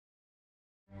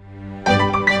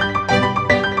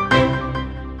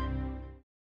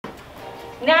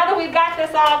we've got this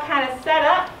all kind of set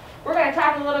up, we're going to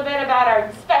talk a little bit about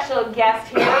our special guest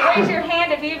here. Raise your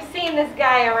hand if you've seen this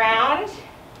guy around.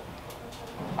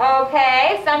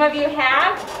 Okay, some of you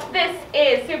have. This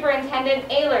is Superintendent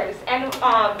Ehlers. And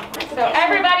so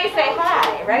everybody say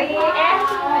hi. Ready?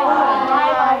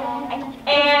 Hi.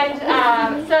 And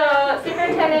so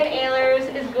Superintendent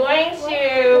Ehlers is going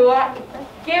to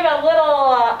give a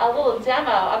little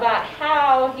demo about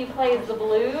how he plays the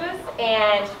blues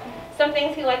and some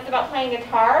things he likes about playing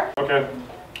guitar. Okay.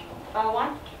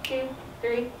 1, 2,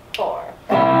 3, 4.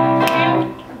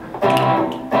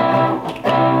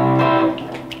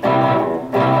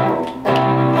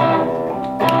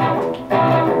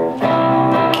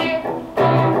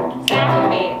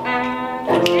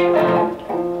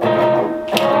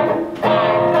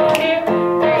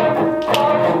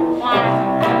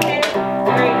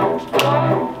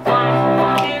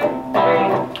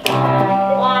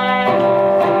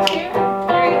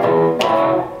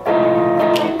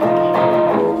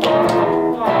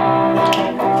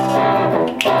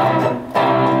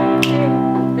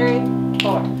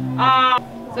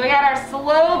 So we got our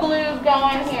slow blues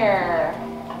going here.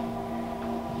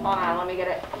 Hold on, let me get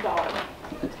it going.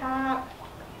 The top.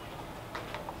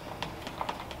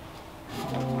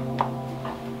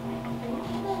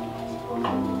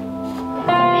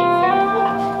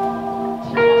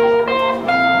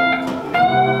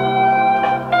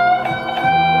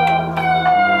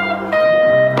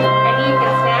 And you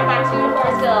can snap on 2 and 4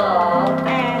 still.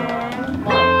 And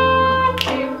 1, 2,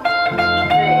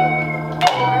 3,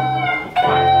 4.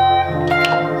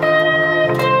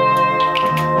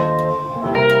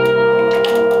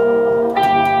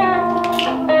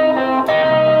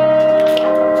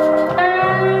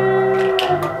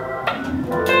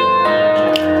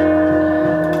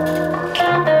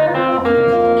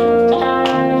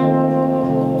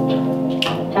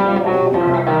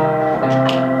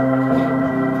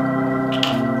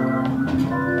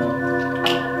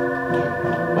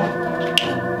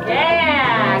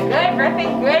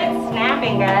 Good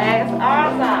snapping, guys.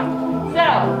 Awesome. So,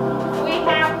 we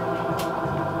have,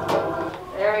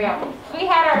 there we go. We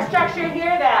had our structure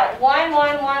here that 1,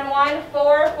 1, 1, 1,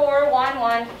 4, 4, 1,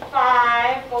 1,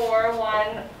 5, 4,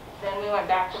 1. Then we went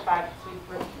back to 5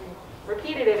 because we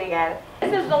repeated it again.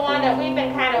 This is the one that we've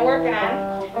been kind of working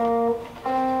on.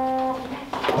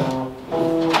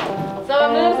 So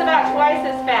it moves about twice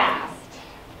as fast.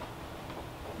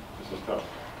 This is tough.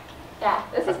 Yeah,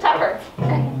 this is tougher.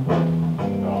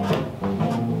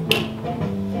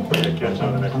 Catch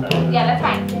on the next time. Yeah, that's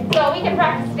fine. So we can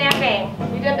practice stamping.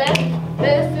 We did this.